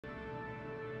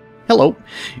Hello,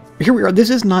 here we are.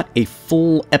 This is not a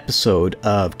full episode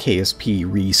of KSP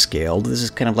Rescaled. This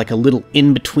is kind of like a little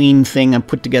in-between thing I'm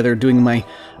put together doing my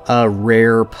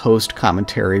rare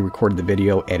post-commentary, recorded the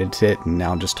video, edited it, and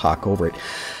now just talk over it.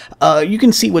 You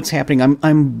can see what's happening.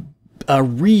 I'm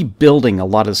rebuilding a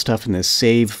lot of stuff in this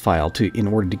save file in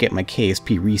order to get my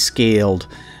KSP Rescaled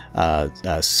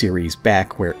series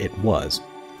back where it was.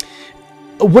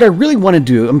 What I really want to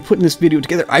do, I'm putting this video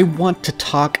together, I want to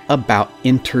talk about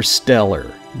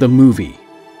Interstellar, the movie.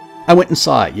 I went and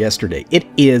saw it yesterday. It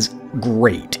is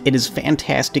great. It is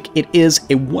fantastic. It is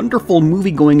a wonderful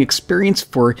movie-going experience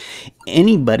for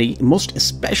anybody, most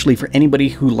especially for anybody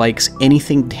who likes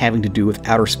anything having to do with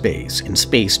outer space and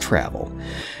space travel.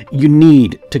 You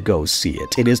need to go see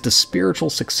it. It is the spiritual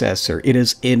successor. It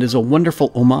is a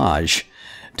wonderful homage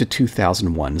to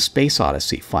 2001 Space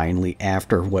Odyssey, finally,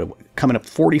 after coming up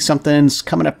 40-somethings,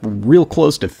 coming up real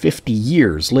close to 50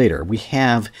 years later, we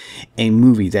have a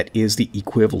movie that is the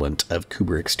equivalent of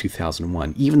Kubrick's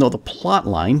 2001, even though the plot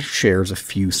line shares a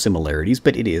few similarities,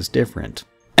 but it is different.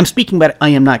 I'm speaking about it, I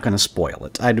am not going to spoil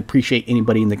it. I'd appreciate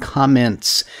anybody in the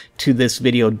comments to this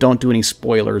video, don't do any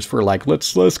spoilers for like,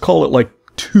 let's call it like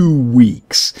 2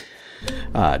 weeks.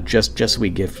 Just so we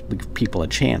give people a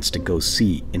chance to go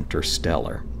see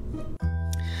Interstellar.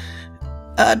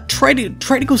 Try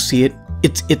to go see it.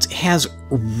 It has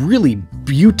really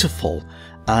beautiful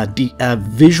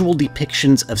visual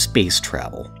depictions of space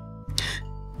travel.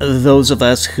 Those of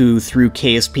us who, through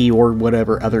KSP or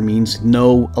whatever other means,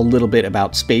 know a little bit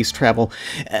about space travel,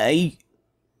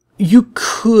 you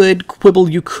could quibble,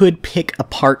 you could pick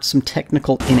apart some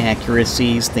technical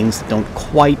inaccuracies, things that don't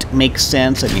quite make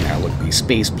sense. I mean, I look at these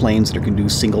space planes that can do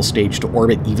single stage to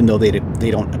orbit, even though they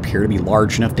don't appear to be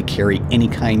large enough to carry any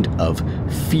kind of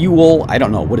fuel. I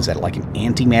don't know, what is that, like an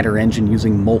antimatter engine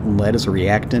using molten lead as a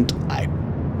reactant? I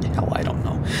don't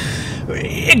know.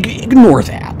 Ignore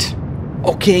that.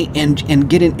 Okay, and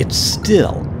get in, it's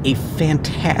still a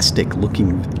fantastic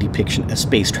looking depiction of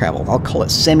space travel. I'll call it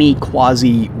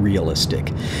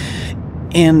semi-quasi-realistic.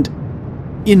 And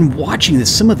in watching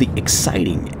this, some of the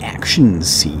exciting action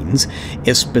scenes,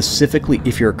 is specifically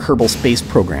if you're a Kerbal Space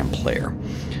Program player.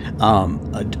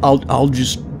 I'll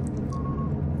just...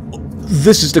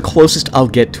 This is the closest I'll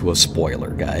get to a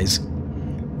spoiler, guys.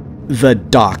 The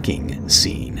docking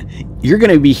scene. You're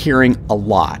going to be hearing a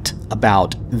lot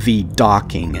about the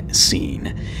docking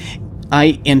scene.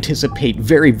 I anticipate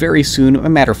very, very soon, a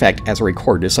matter of fact, as I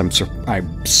record this, I'm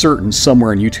certain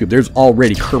somewhere on YouTube, there's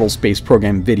already Kerbal Space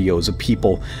Program videos of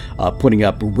people putting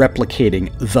up,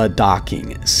 replicating the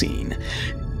docking scene.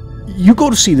 You go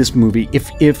to see this movie,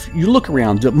 if you look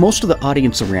around, most of the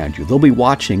audience around you, they'll be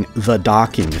watching the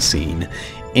docking scene.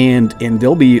 And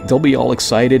they'll be all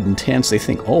excited and tense. They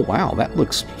think, oh wow, that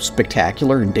looks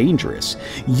spectacular and dangerous.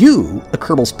 You, a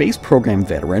Kerbal Space Program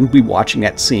veteran, be watching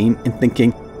that scene and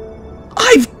thinking,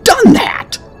 I've done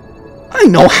that! I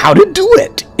know how to do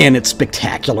it! And it's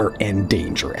spectacular and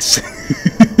dangerous.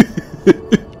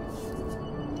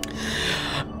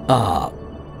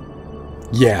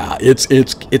 Yeah,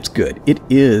 it's good. It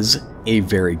is a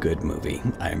very good movie.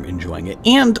 I'm enjoying it.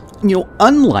 And, you know,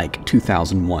 unlike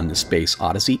 2001 The Space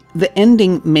Odyssey, the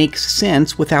ending makes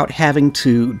sense without having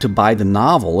to buy the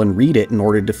novel and read it in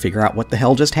order to figure out what the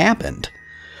hell just happened.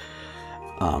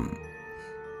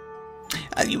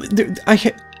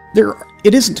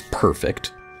 It isn't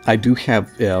perfect. I do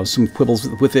have some quibbles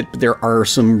with it, but there are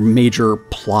some major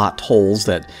plot holes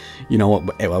that, you know,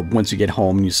 once you get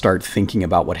home and you start thinking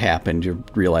about what happened, you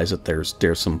realize that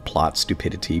there's some plot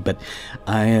stupidity. But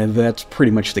that's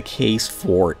pretty much the case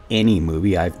for any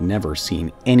movie. I've never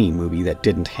seen any movie that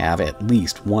didn't have at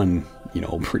least one, you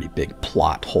know, pretty big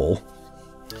plot hole.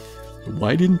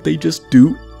 Why didn't they just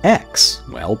do X?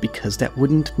 Well, because that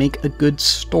wouldn't make a good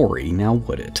story, now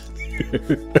would it?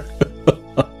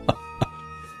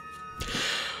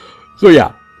 So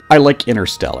yeah, I like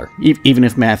Interstellar, even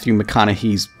if Matthew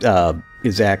McConaughey's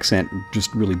his accent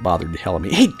just really bothered the hell out of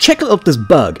me. Hey, check out this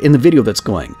bug in the video that's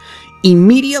going.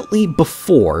 Immediately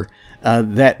before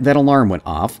that alarm went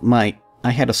off, I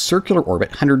had a circular orbit,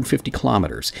 150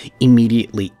 kilometers.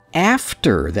 Immediately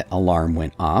after that alarm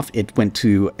went off, it went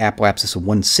to apoapsis of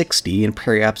 160 and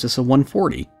periapsis of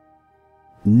 140.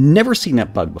 Never seen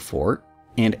that bug before,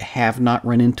 and have not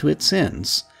run into it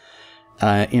since.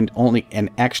 And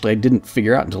actually I didn't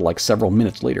figure out until like several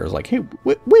minutes later. I was like, hey,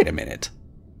 wait a minute.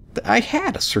 I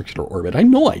had a circular orbit. I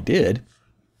know I did.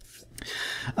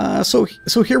 So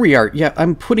here we are. Yeah,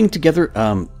 I'm putting together,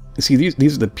 see,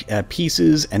 these are the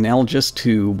pieces analogous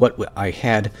to what I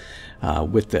had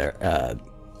with the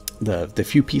the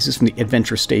few pieces from the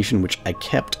Adventure Station, which I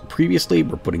kept previously.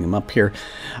 We're putting them up here.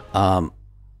 Yeah,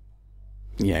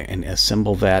 and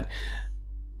assemble that.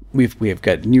 We have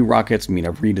got new rockets. I mean,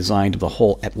 I've redesigned the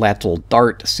whole Atlatl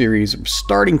Dart series. I'm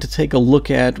starting to take a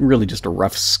look at really just a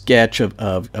rough sketch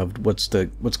of what's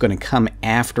going to come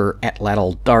after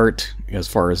Atlatl Dart as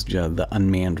far as the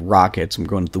unmanned rockets. I'm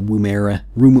going to the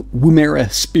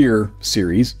Woomera Spear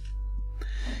series.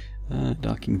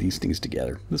 Docking these things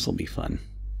together. This will be fun.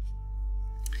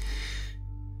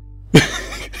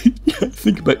 Yeah,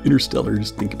 think about Interstellar.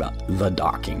 Just think about the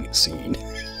docking scene.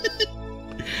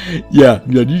 Yeah,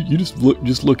 you just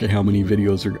look at how many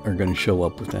videos are going to show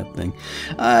up with that thing.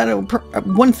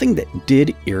 One thing that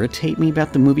did irritate me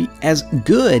about the movie, as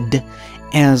good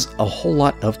as a whole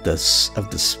lot of the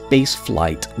space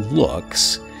flight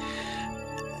looks,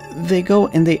 they go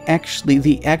and the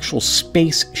actual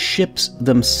spaceships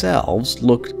themselves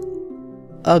look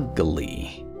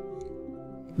ugly.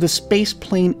 The space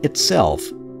plane itself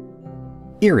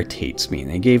irritates me.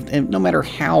 They gave, no matter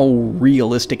how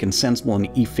realistic and sensible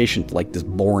and efficient like this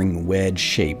boring wedge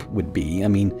shape would be, I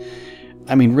mean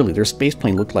really, their space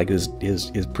plane looked like is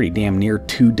pretty damn near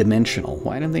two-dimensional.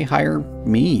 Why didn't they hire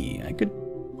me? I could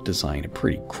design a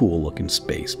pretty cool looking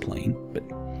space plane. But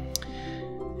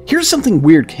here's something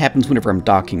weird happens whenever I'm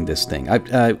docking this thing.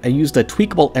 I used a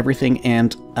tweakable everything,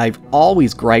 and I've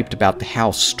always griped about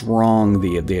how strong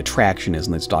the attraction is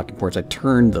in these docking ports. I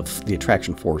turned the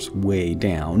attraction force way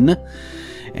down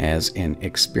as an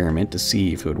experiment to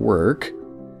see if it would work.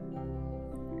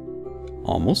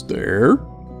 Almost there.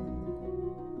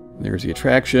 There's the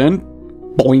attraction.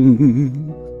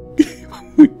 Boing!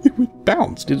 It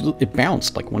bounced. It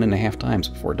bounced like 1.5 times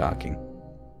before docking.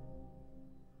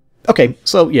 Okay,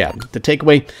 so yeah, the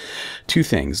takeaway, two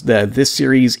things. This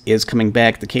series is coming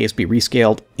back, the KSP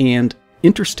Rescaled, and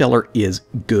Interstellar is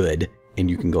good, and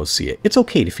you can go see it. It's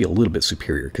okay to feel a little bit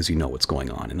superior because you know what's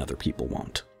going on and other people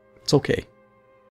won't. It's okay.